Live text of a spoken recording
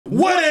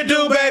What it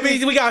do,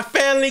 baby? We got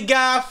Family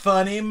Guy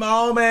funny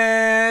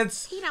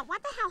moments. Peter,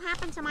 what the hell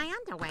happened to my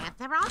underwear?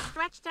 They're all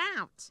stretched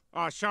out.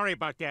 Oh, sorry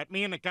about that.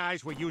 Me and the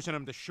guys were using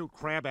them to shoot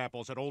crab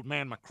apples at Old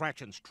Man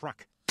McCratchen's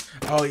truck.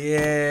 Oh,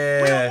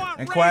 yeah. We don't want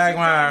and raisins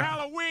Quagmire. on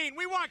Halloween.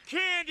 We want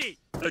candy.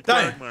 Hey,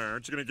 Quagmire,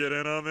 aren't you going to get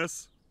in on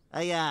this?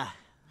 I,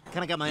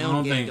 kind of got my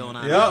own game going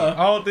on. Yeah,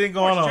 whole thing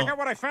going on. Check out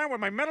what I found with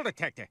my metal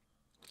detector.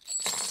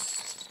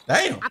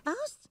 Damn.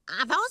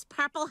 Are those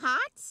Purple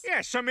Hearts?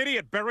 Yeah, some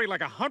idiot buried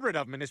like 100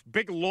 of them in this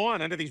big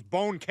lawn under these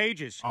bone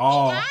cages.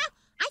 Oh. Peter,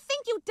 I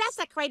think you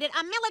desecrated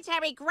a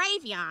military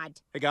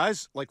graveyard. Hey,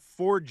 guys, like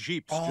 4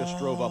 Jeeps just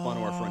drove up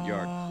onto our front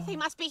yard. They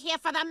must be here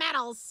for the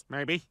medals.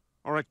 Maybe.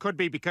 Or it could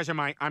be because of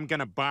my I'm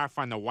gonna barf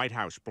on the White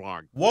House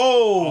blog.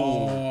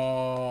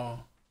 Whoa.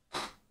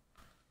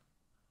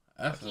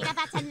 Peter,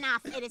 that's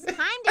enough. It is time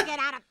to get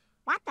out of...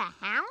 What the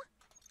hell?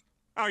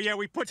 Oh, yeah,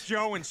 we put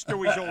Joe in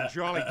Stewie's old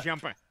jolly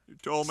jumper. You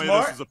told me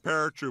Smart. this is a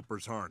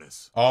paratrooper's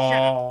harness. Shut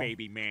up,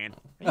 baby man.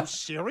 Are you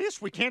serious?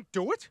 We can't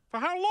do it? For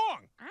how long?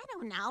 I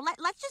don't know.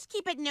 Let's just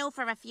keep it new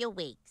for a few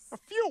weeks. A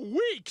few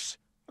weeks?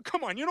 Oh,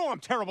 come on, you know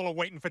I'm terrible at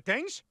waiting for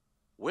things.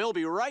 We'll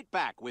be right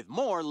back with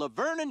more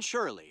Laverne and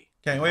Shirley.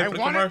 Can't wait for the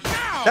want it commercial.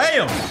 now.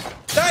 Damn.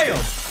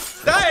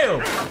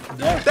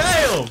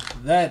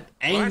 That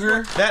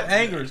anger. That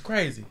anger is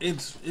crazy.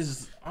 It's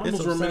almost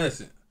absurd.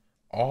 reminiscent.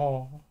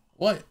 Oh.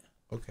 What?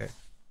 Okay.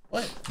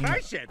 What? I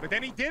said, but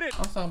then he did it.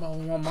 I'm talking about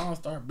when my mom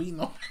started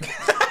beating on me.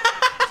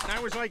 I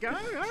was like, oh,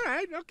 all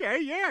right, okay,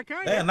 yeah,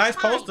 kind of. Yeah, nice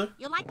poster.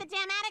 You like the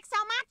damn attic so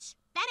much?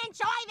 Then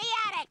enjoy the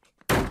attic.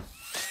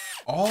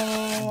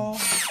 Oh.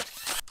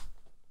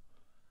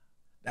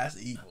 That's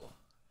evil.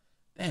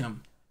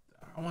 Damn.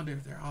 I wonder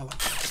if they're all like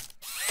that.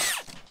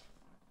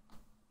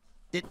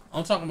 Did-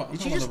 I'm talking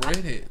about she the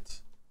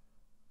redheads.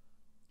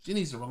 She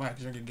needs to relax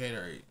drinking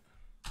Gatorade.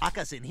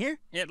 Aka's in here?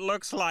 It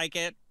looks like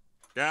it.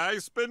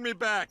 Guys, spin me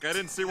back. I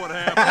didn't see what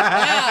happened.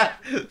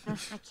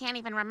 I can't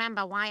even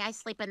remember why I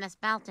sleep in this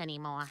belt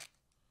anymore.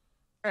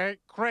 Hey,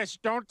 Chris,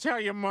 don't tell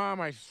your mom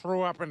I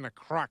threw up in the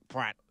crock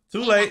pot. Too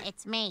Peter, late.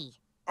 it's me.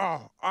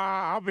 Oh,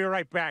 I'll be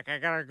right back. I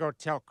gotta go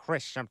tell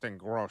Chris something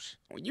gross.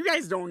 You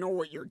guys don't know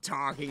what you're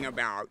talking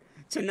about.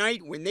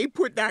 Tonight, when they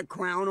put that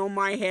crown on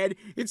my head,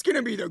 it's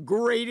gonna be the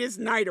greatest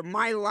night of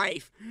my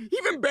life.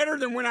 Even better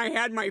than when I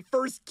had my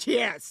first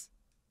kiss.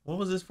 What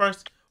was his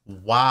first?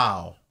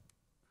 Wow.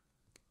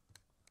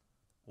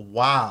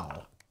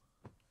 Wow.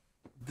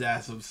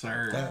 That's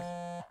absurd.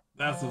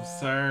 That's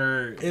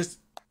absurd. It's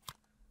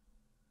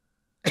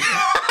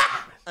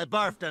I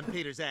barfed on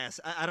Peter's ass.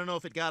 I don't know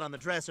if it got on the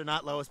dress or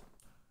not, Lois.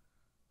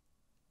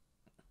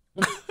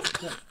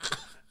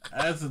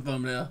 That's a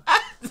thumbnail.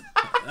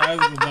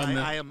 That's a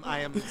thumbnail. I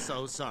am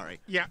so sorry.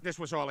 Yeah, this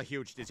was all a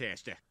huge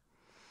disaster.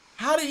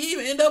 how did he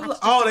even end up? Let's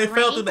Oh, just they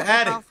fell agree through the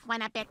that we attic. both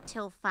went a bit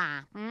too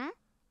far.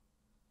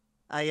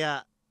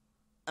 I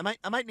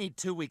might need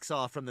 2 weeks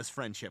off from this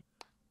friendship.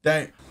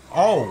 Dang.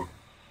 Oh.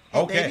 Hey,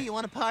 Okay. baby, you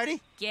want to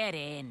party? Get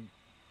in.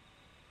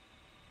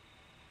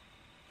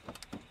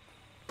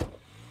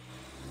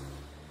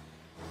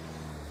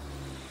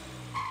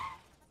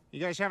 You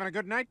guys having a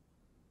good night?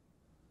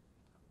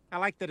 I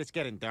like that it's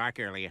getting dark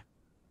earlier.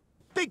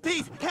 Big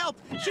Pete, help!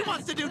 She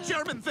wants to do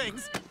German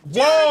things.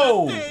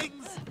 Whoa. German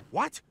things.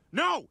 What?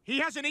 No, he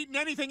hasn't eaten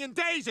anything in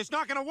days. It's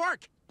not gonna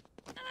work.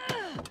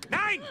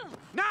 9!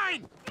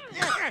 9! He's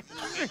got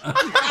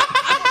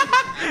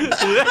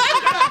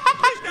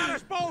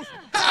us both!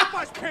 Help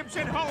us, pimps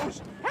and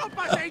hoes! Help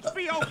us,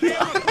 HBO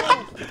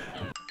camera crew!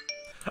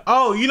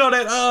 Oh, you know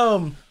that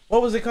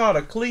what was it called?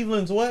 A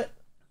Cleveland's what?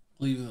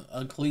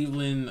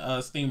 Cleveland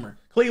steamer.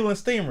 Cleveland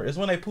steamer. It's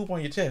when they poop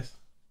on your chest.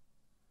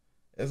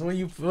 It's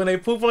when they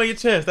poop on your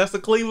chest. That's the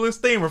Cleveland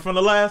steamer from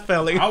the last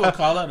Family. I would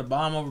call that a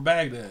bomb over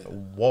Baghdad.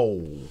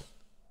 Whoa.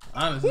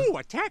 Honestly. Ooh,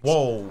 a text!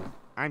 Whoa.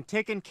 I'm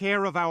taking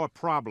care of our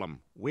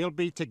problem. We'll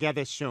be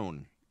together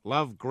soon.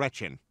 Love,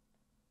 Gretchen.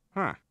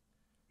 Huh.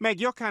 Meg,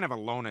 you're kind of a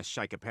loner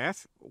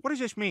psychopath. What does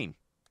this mean?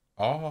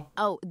 Oh.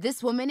 Oh,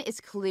 this woman is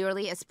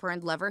clearly a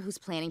spurned lover who's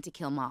planning to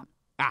kill Mom.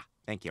 Ah,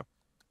 thank you.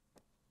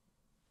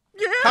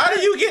 How do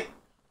you get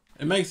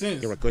It makes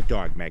sense. You're a good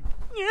dog, Meg.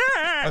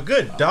 Yeah! a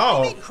good I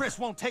dog? mean, Chris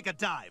won't take a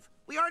dive.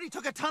 We already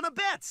took a ton of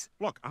bets.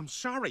 Look, I'm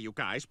sorry, you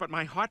guys, but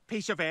my hot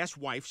piece of ass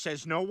wife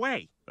says no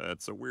way.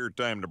 That's a weird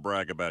time to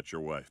brag about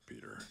your wife,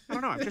 Peter. I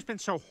don't know, I've just been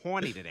so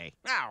horny today.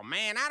 Oh,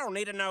 man, I don't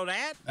need to know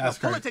that. That's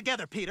Pull it crazy.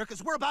 together, Peter,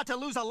 because we're about to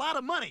lose a lot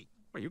of money.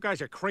 Well, you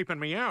guys are creeping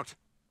me out.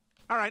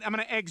 All right, I'm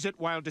gonna exit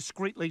while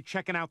discreetly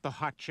checking out the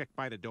hot chick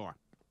by the door.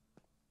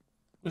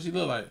 What she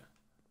look like?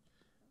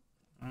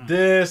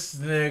 This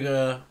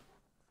nigga.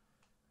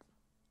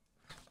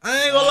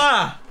 I ain't gonna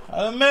lie. I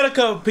done met a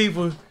couple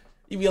people.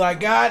 You be like,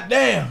 God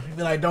damn. You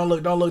be like, don't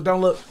look, don't look,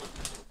 don't look.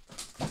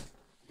 You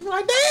be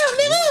like, damn,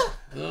 nigga.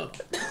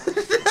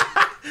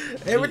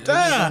 Every They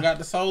just time. got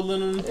the soul in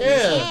them.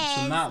 Yeah.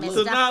 Should not Mr.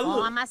 look. not look.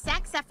 Former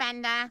sex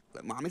offender.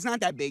 But, Mom, it's not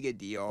that big a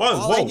deal. Whoa,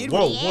 All I whoa, did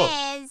whoa, was...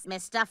 whoa. Is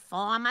Mr.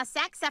 Former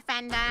sex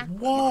offender.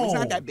 Whoa. It's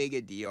not that big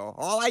a deal.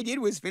 All I did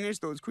was finish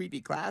those creepy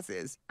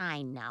classes.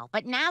 I know,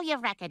 but now your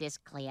record is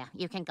clear.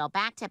 You can go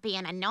back to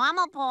being a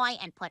normal boy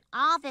and put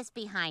all this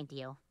behind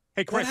you.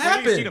 Hey, Chris, What where do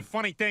you see happened? the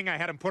funny thing I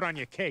had him put on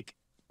your cake?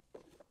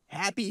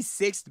 Happy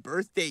 6th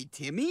birthday,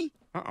 Timmy?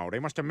 Uh-oh, they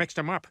must have mixed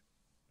him up.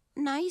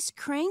 Nice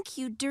crank,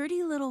 you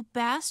dirty little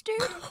bastard.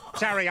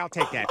 Sorry, I'll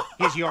take that.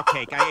 Here's your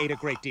cake. I ate a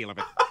great deal of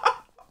it.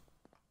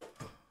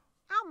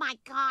 Oh my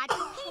God,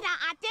 Peter,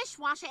 our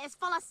dishwasher is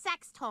full of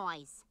sex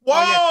toys. Whoa!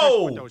 Oh, yeah,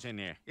 Chris put those in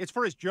there. It's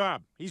for his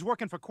job. He's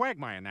working for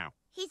Quagmire now.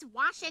 He's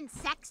washing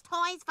sex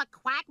toys for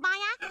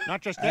Quagmire?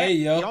 Not just that, Hey,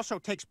 yo. he also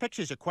takes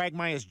pictures of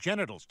Quagmire's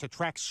genitals to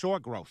track sore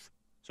growth.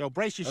 So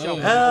brace yourself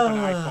Oh. for an open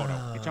eye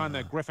photo. It's on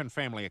the Griffin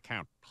family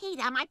account.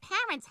 Peter, my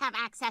parents have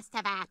access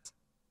to that.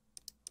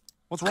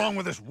 What's wrong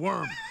with this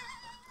worm?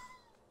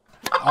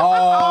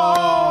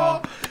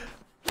 Oh.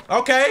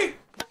 Okay.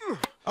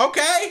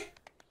 Okay.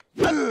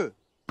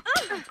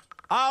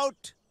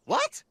 Out.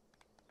 What?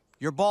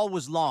 Your ball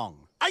was long.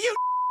 Are you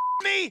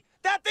me?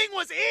 That thing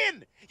was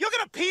in! You're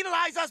gonna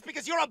penalize us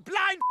because you're a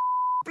blind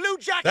blue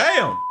jacket!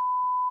 Damn.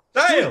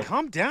 Damn. Dude,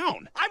 calm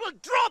down. I will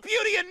drop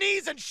you to your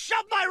knees and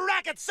shove my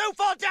racket so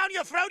far down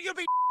your throat you'll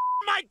be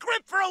my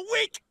grip for a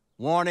week!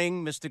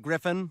 Warning, Mr.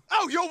 Griffin.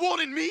 Oh, you're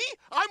warning me?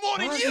 I'm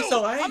warning Why is you! he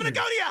so I'm gonna angry?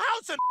 go to your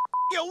house and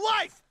your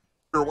wife!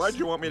 Why'd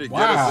you want me to get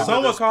Wow. us into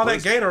Someone this call that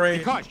prison? Gatorade.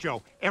 Because,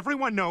 Joe,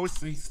 everyone knows.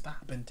 See,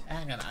 stop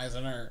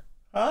antagonizing her.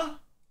 Huh?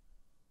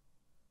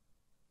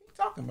 What you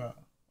talking about?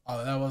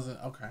 Oh, that wasn't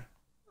okay.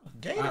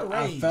 Gatorade.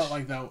 I felt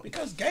like that.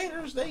 Because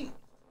gators, they're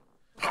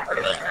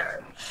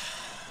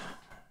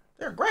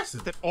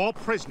aggressive. That all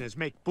prisoners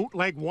make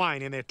bootleg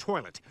wine in their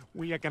toilet.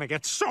 We are gonna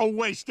get so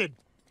wasted.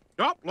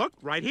 Oh, look,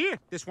 right here.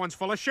 This one's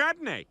full of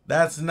Chardonnay.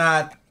 That's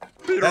not.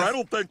 Peter, That's- I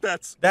don't think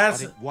that's...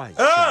 That's. But it was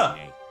Ah!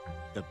 Chardonnay.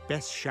 The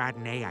best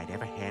Chardonnay I'd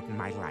ever had in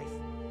my life.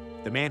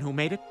 The man who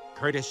made it,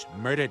 Curtis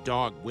Murder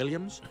Dog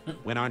Williams,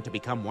 went on to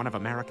become one of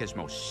America's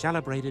most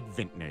celebrated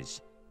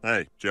vintners.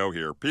 Hey, Joe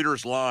here.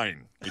 Peter's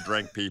lying. He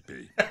drank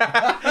pee-pee.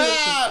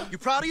 You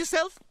proud of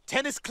yourself?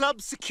 Tennis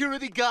club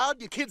security guard?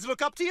 Your kids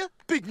look up to you?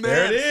 Big There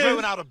man it is.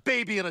 throwing out a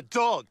baby and a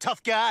dog.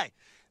 Tough guy.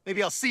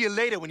 Maybe I'll see you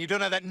later when you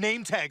don't have that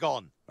name tag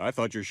on. I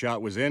thought your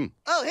shot was in.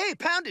 Oh, hey,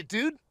 pound it,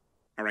 dude.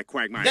 All right,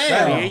 Quagmire.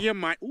 Damn. Clear your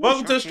mind. Ooh,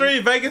 Welcome to the okay.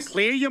 stream, Vegas.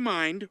 Clear your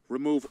mind,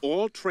 remove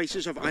all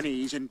traces of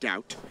unease and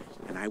doubt,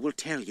 and I will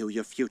tell you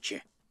your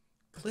future.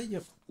 Clear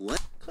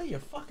your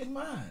fucking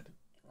mind.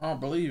 I don't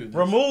believe it.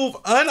 Remove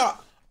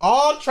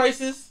all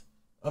traces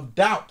of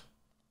doubt.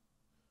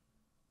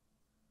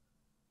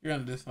 You're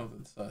gonna do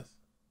something sus.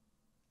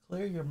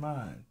 Clear your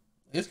mind.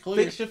 It's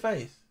clear. Fix your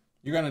face.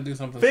 You're gonna do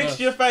something Fix sus.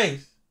 your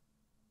face.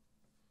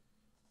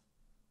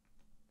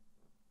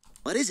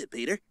 What is it,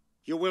 Peter?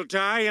 You will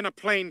die in a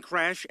plane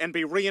crash and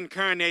be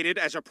reincarnated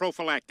as a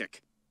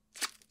prophylactic.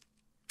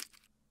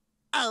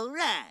 All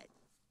right.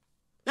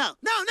 No,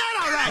 not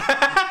all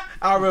right.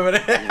 I remember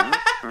that.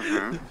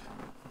 Uh-huh.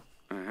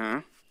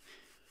 Uh-huh.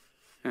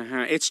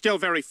 Uh-huh. It's still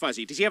very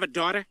fuzzy. Does he have a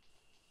daughter?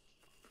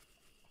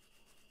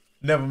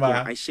 Never mind.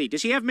 Yeah, I see.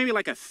 Does he have maybe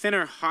like a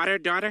thinner, hotter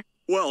daughter?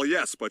 Well,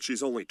 yes, but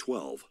she's only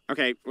 12.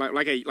 Okay,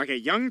 like a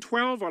young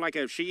 12, or like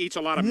a she eats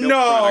a lot of milk No.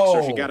 products,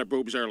 so she got her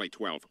boobs early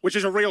 12, which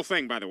is a real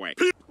thing, by the way.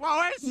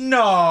 Lois? This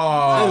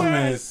No.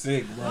 man is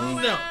sick, bro.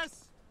 No.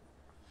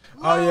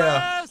 Oh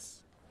yeah.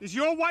 Is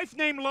your wife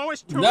named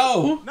Lois too?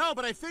 No. No,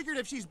 but I figured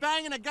if she's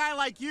banging a guy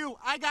like you,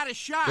 I got a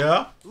shot.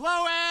 Yeah.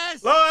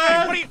 Lois! Hey,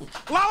 what are Lois. you,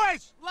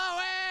 Lois?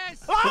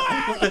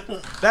 Lois!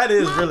 Lois! That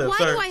is Mom, really why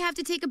absurd. do I have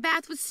to take a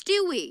bath with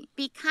Stewie?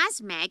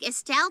 Because, Meg,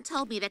 Estelle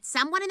told me that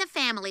someone in the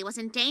family was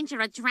in danger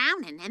of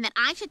drowning and that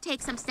I should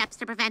take some steps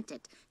to prevent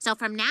it. So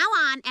from now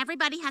on,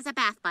 everybody has a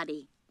bath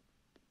buddy.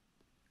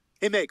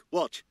 Hey, Meg,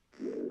 watch.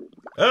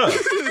 Ugh.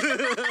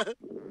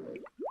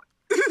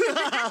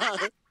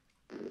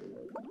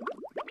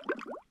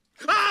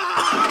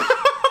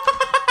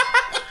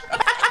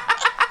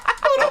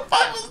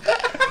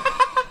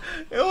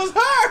 It was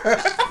her.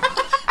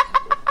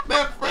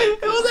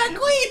 It was that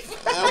queen.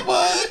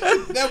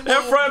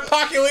 That front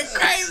pocket went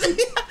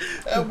crazy.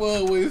 That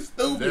boy was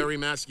stupid. Very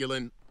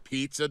masculine.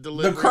 Pizza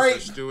delivery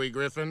crate. for Stewie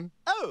Griffin.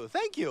 Oh,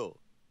 thank you.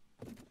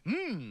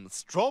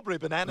 Strawberry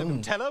banana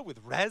Nutella with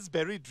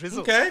raspberry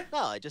drizzle. Okay.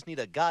 Now I just need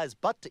a guy's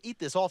butt to eat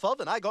this off of,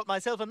 and I got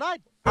myself a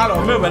night. I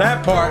don't remember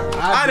that part.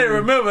 I didn't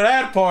remember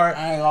that part.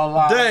 I ain't gonna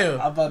lie.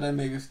 Damn. I thought that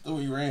nigga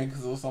Stewie ran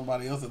because there was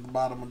somebody else at the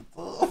bottom of the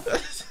tub.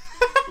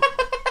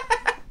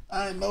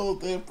 I didn't know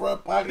it was the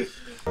front pocket.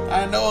 I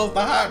didn't know it was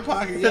the hot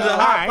pocket. The Y'all.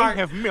 hot I pocket.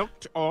 have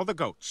milked all the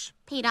goats.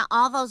 Peter,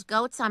 all those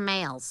goats are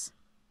males.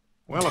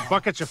 Well, the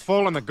buckets are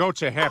full and the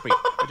goats are happy.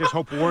 I just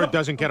hope word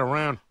doesn't get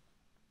around.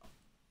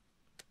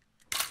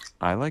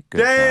 I like good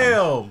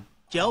Damn.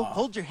 Joe,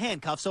 hold your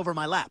handcuffs over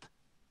my lap.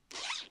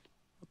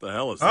 What the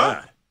hell is Huh?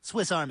 that?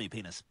 Swiss Army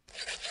penis.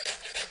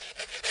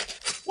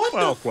 What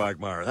Well,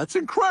 Quagmire, that's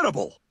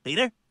incredible.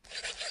 Peter?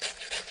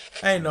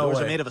 the? Ain't no Yours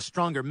are way. made of a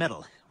stronger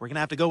metal. We're gonna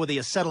have to go with the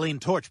acetylene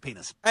torch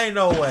penis. Ain't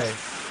no way.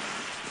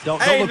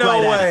 Don't Ain't look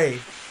right no at way.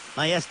 it.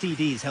 My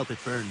STDs help it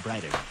burn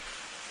brighter.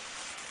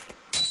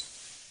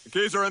 The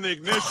keys are in the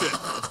ignition.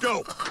 Let's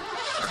go.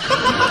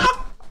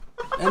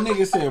 That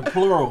nigga said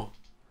plural.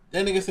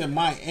 That nigga said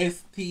my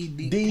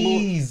STD.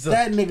 D's.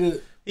 That nigga.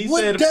 He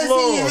what said does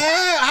plural. he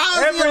have?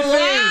 How is he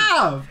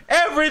alive?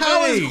 Everything.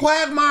 How is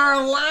Quagmire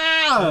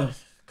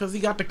alive? Because he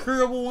got the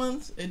curable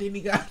ones, and then he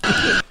got.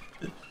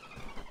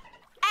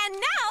 And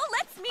now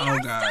let's meet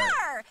our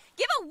star.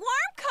 Give a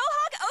warm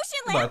Quahog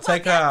Ocean Land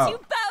Take welcome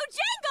out. to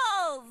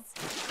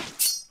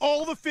Bojangles.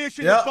 All the fish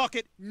in the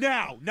bucket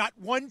now. Not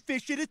one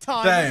fish at a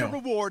time as a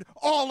reward.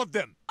 All of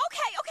them.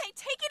 Okay,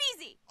 take it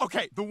easy.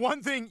 Okay, the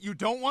one thing you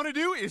don't want to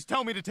do is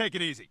tell me to take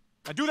it easy.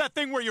 I do that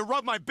thing where you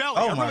rub my belly.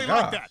 Oh I my really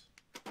gosh. like that.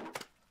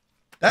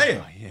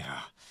 Damn.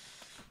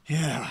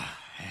 Yeah.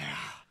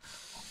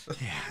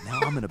 Now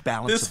I'm gonna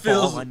balance This the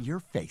ball feels- on your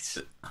face.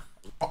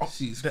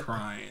 She's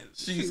crying.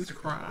 She's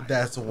crying.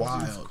 That's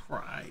wild. She's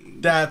crying.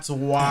 That's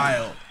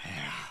wild.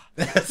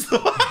 That's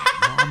wild.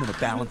 Now I'm gonna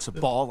balance a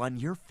ball on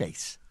your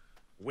face.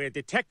 We're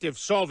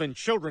detectives solving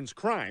children's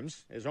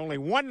crimes. There's only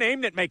one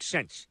name that makes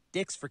sense.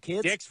 Dicks for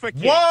kids? Dicks for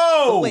kids. Whoa!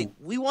 Oh, wait,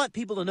 we want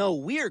people to know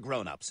we're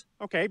grown-ups.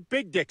 Okay,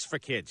 big dicks for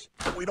kids.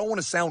 We don't want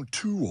to sound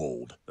too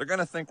old. They're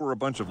gonna think we're a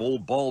bunch of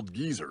old bald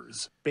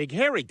geezers. Big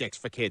hairy dicks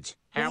for kids.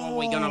 How are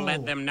we gonna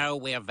let them know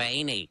we're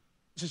veiny?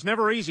 This is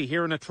never easy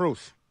hearing the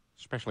truth,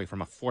 especially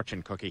from a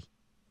fortune cookie.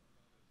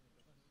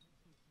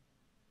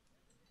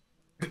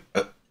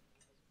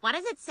 What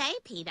does it say,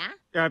 Peter?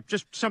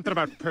 Just something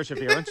about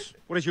perseverance.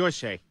 What does yours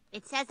say?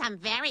 It says I'm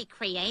very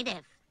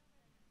creative.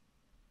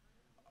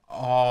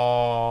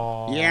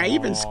 Oh. Yeah,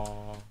 even.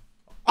 Look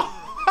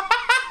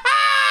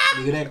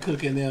at that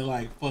cook in there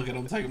like, fuck it,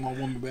 I'm taking my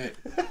woman back.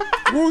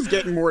 School's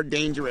getting more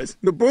dangerous.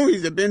 The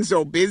bullies have been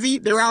so busy,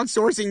 they're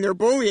outsourcing their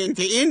bullying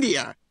to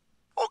India.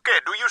 Okay,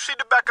 do you see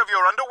the back of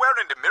your underwear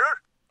in the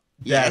mirror?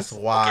 That's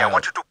wild. Okay, I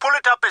want you to pull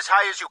it up as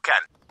high as you can.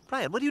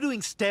 Brian, what are you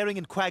doing staring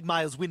in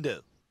Quagmire's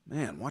window?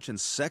 Man, watching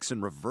sex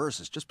in reverse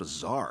is just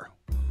bizarre.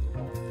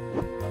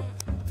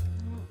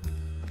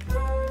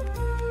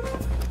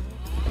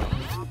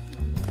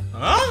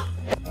 Huh?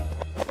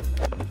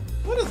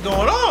 What is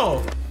going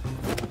on?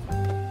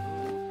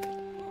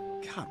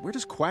 God, where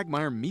does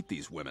Quagmire meet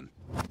these women?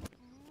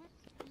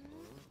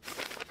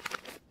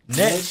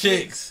 Net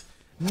chicks.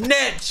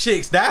 Net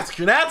chicks.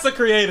 That's a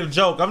creative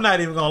joke. I'm not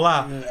even gonna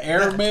lie.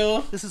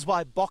 Airmail. This is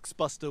why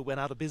Boxbuster went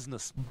out of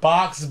business.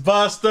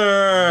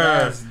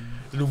 Boxbuster.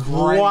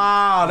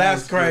 Wow,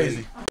 that's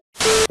crazy.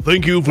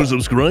 Thank you for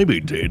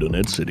subscribing to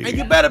InternetCity. And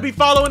you better be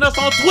following us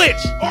on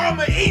Twitch, or I'm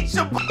gonna eat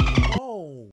your.